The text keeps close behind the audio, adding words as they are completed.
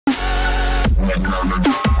Hello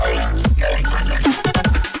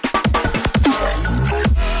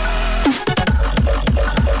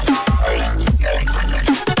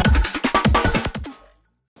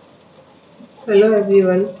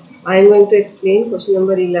everyone, I am going to explain question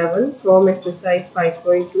number 11 from exercise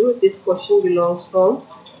 5.2. This question belongs from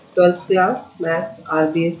 12th class maths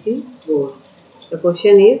Rbse board. The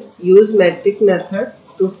question is, use matrix method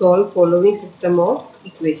to solve following system of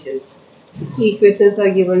equations. So 3 equations are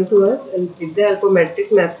given to us, and with the help of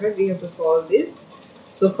matrix method we have to solve this.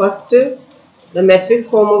 So first, the matrix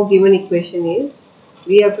form of given equation is,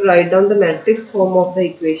 we have to write down the matrix form of the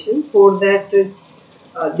equation. For that,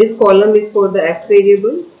 this column is for the x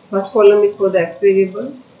variable, first column is for the x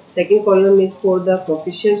variable, second column is for the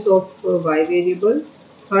coefficients of y variable,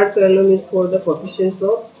 third column is for the coefficients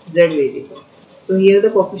of z variable. So here the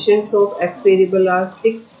coefficients of x variable are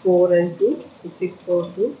 6, 4 and 2. So 6,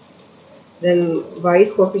 4, 2. Then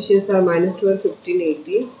y's coefficients are minus 12, 15,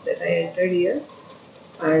 18 that I entered here.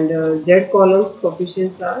 And z columns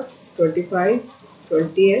coefficients are 25,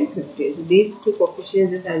 20 and 15. So these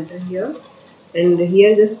coefficients is entered here. And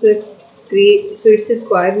here just create, so it's a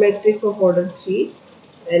square matrix of order 3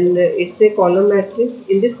 and it's a column matrix.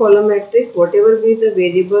 In this column matrix, whatever be the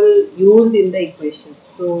variable used in the equations,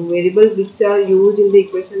 so variable which are used in the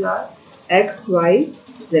equation are x, y,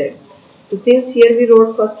 z. So since here we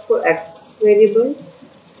wrote first for x variable,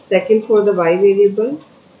 second for the y variable,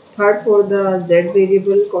 third for the z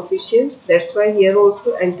variable coefficient, that's why here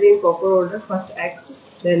also enter in proper order, first x,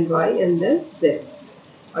 then y and then z.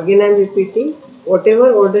 Again I am repeating,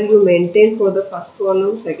 whatever order you maintain for the first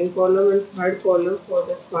column, second column and third column for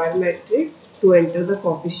the square matrix to enter the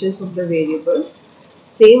coefficients of the variable,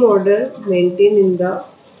 same order maintain in the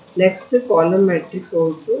next column matrix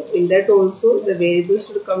also. In that also the variables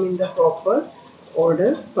should come in the proper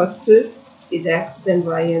order. First is x, then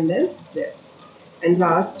y and then z. And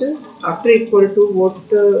last, after equal to what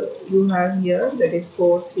you have here, that is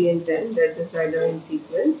 4, 3 and 10, that just write down in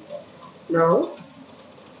sequence. Now,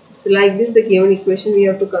 so like this, the given equation we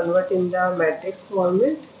have to convert in the matrix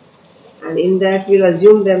format, and in that we will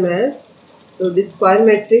assume them as, so this square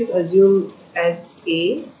matrix assumed as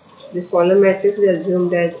A, this column matrix we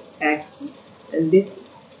assumed as X, and this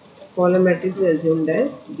column matrix we assumed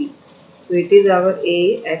as B. So it is our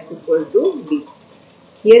A, X equal to B.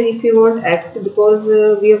 Here if you want X, because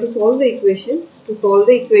we have to solve the equation, to solve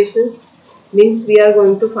the equations means we are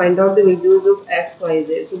going to find out the values of X, Y,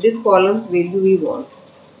 Z. So this column's value we want.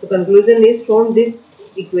 So conclusion is, from this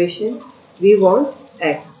equation we want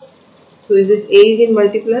x. So if this a is in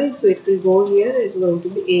multiply, so it will go here, it is going to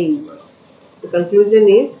be a inverse. So conclusion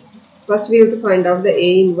is, first we have to find out the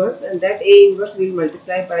a inverse, and that a inverse will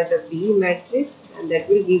multiply by the B matrix, and that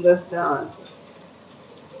will give us the answer.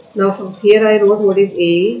 Now from here I wrote what is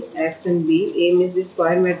A, X and B. A means this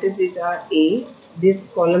square matrix is our A,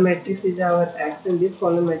 this column matrix is our X, and this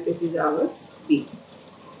column matrix is our B.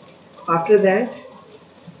 After that,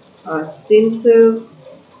 since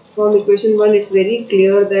from equation 1 it's very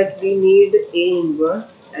clear that we need A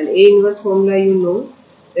inverse, and A inverse formula you know,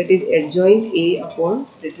 that is adjoint A upon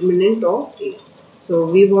determinant of A. So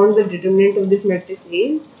we want the determinant of this matrix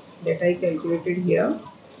A, that I calculated here,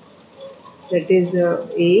 that is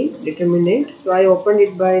A determinant. So I opened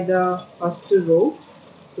it by the first row.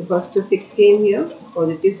 So first 6 came here,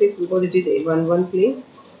 positive 6, because it is a 1 1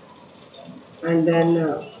 place, and then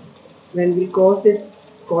when we cross this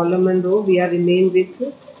column and row, we are remain with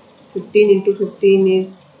 15 into 15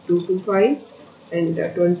 is 225, and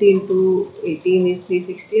 20 into 18 is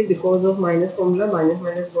 360. Because of minus formula,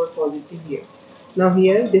 minus got positive here. Now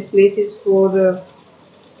here this place is for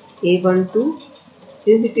A12.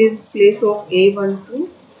 Since it is place of A12,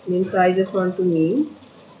 means I just want to mean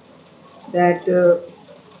that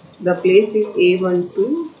the place is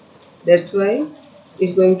A12, that's why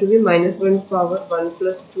it's going to be minus 1 power 1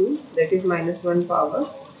 plus 2, that is minus 1 power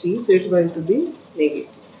 3, so it's going to be negative.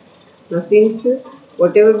 Now since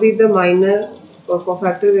whatever be the minor or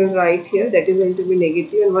cofactor we will write here, that is going to be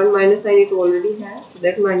negative, and one minus sign it already has, so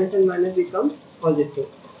that minus and minus becomes positive.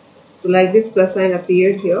 So like this plus sign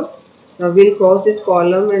appeared here. Now we will cross this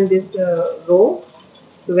column and this row.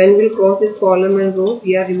 So when we will cross this column and row,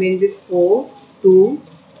 we are remain with 4, 2,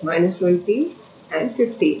 minus 20 and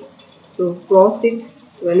 15. So cross it.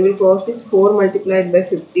 So when we will cross it, 4 multiplied by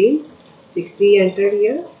 15, 60 entered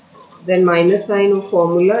here, then minus sign of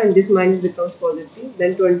formula, and this minus becomes positive,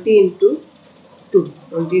 then 20 into 2,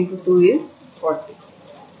 20 into 2 is 40.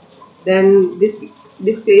 Then this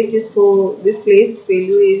place is for, this place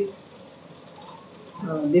value is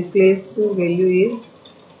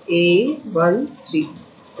A13.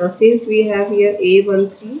 Now since we have here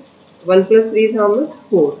A13, So 1 plus 3 is how much?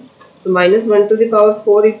 4. So minus 1 to the power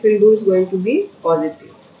 4 it will do is going to be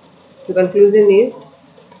positive. So conclusion is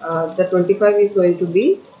the 25 is going to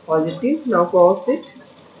be positive. Now cross it.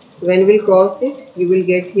 So when we will cross it, you will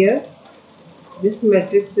get here this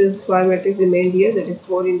matrix, this square matrix remained here, that is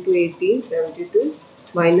 4 into 18, 72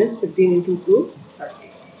 minus 15 into 2, 30.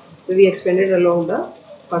 So we expanded along the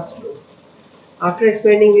first row. After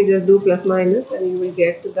expanding, you just do plus minus and you will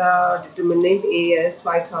get the determinant A as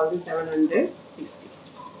 5760.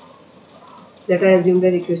 That I assumed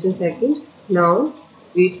as equation second. Now,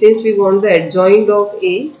 since we want the adjoint of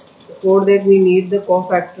A, so for that we need the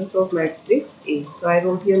cofactors of matrix A. So I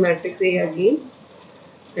wrote here matrix A again,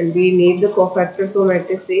 and we need the cofactors of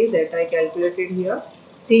matrix A that I calculated here.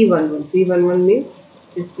 C11. C11 means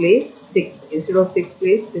this place 6. Instead of 6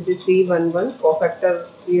 place, this is C11. Cofactor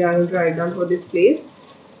we are going to write down for this place.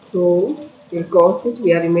 So we'll cross it.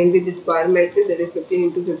 We are remained with the square matrix, that is 15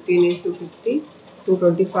 into 15 is 250,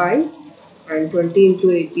 225, and 20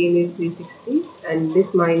 into 18 is 360. And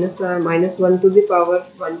this minus 1 to the power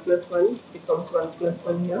 1 plus 1 becomes 1 plus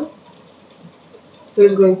 1 here. So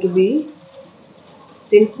it's going to be,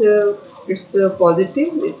 since it's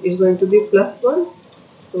positive, it is going to be plus 1.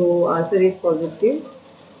 So answer is positive.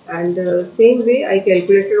 And same way I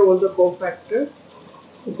calculated all the cofactors,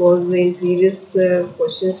 because in previous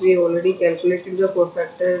questions we already calculated the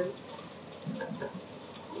cofactor.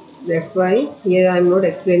 That's why here I am not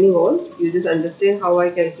explaining all. You just understand how I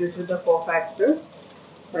calculated the cofactors.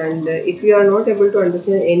 And if you are not able to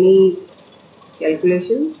understand any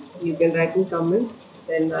calculation, you can write in comment,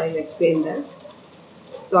 then I will explain that.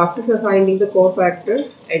 So after finding the cofactor,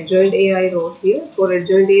 adjoint A I wrote here. For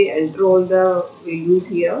adjoint A, enter all the values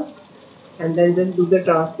here and then just do the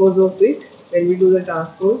transpose of it. When we do the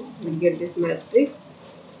transpose, we get this matrix.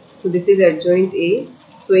 So this is adjoint A.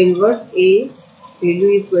 So inverse A value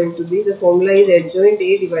is going to be, the formula is adjoint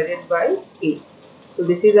A divided by A. So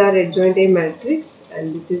this is our adjoint A matrix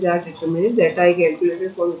and this is our determinant that I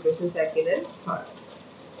calculated from equation second and third.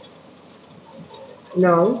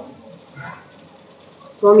 Now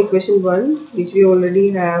from equation 1, which we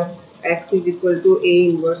already have, x is equal to A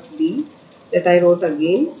inverse B, that I wrote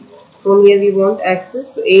again. From here we want x,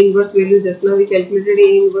 so A inverse value, just now we calculated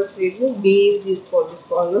A inverse value, B is for this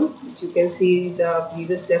column, which you can see the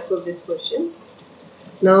previous steps of this question.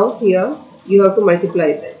 Now here you have to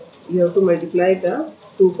multiply them. You have to multiply the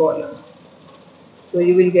two columns. So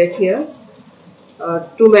you will get here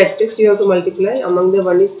two matrices you have to multiply. Among the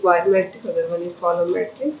one is square matrix, other one is column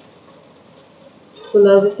matrix. So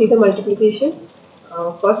now just see the multiplication.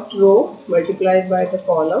 First row multiplied by the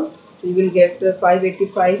column. So you will get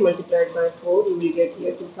 585 multiplied by 4. You will get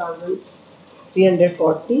here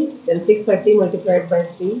 2340. Then 630 multiplied by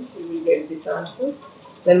 3. You will get this answer.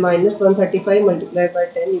 Then minus 135 multiplied by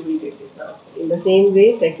 10. You will get this answer. In the same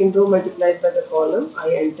way, second row multiplied by the column,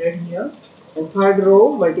 I entered here. And third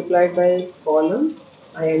row multiplied by column,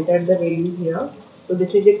 I entered the value here. So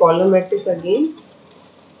this is a column matrix again.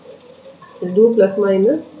 Just do plus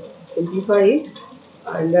minus, simplify it,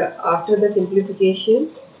 and after the simplification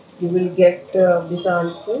you will get this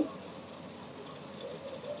answer.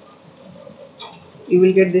 You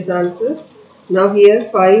will get this answer. Now here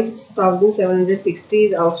 5760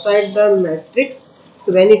 is outside the matrix.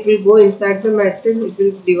 So when it will go inside the matrix, it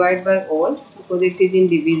will divide by all because it is in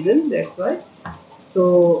division. That's why.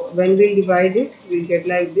 So when we will divide it, we will get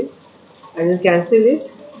like this, and we'll cancel it.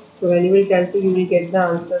 So when you will cancel, you will get the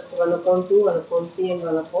answers 1 upon 2, 1 upon 3 and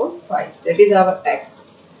 1 upon 5. That is our x.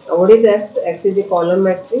 Now what is x? X is a column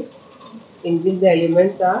matrix in which the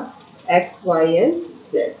elements are x, y and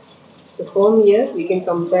z. So from here we can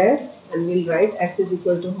compare and we will write x is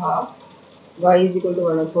equal to half, y is equal to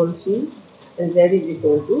 1 upon 3 and z is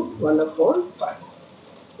equal to 1 upon 5.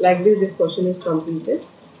 Like this question is completed.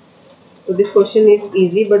 So this question is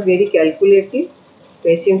easy but very calculative.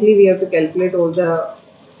 Patiently we have to calculate all the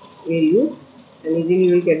values and easily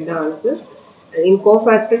you will get the answer. And in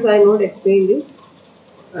cofactors I not explained it,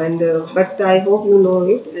 and but I hope you know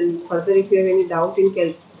it. And further, if you have any doubt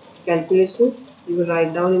in calculations, you will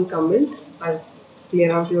write down in comment. I'll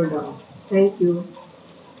clear out your doubts. Thank you.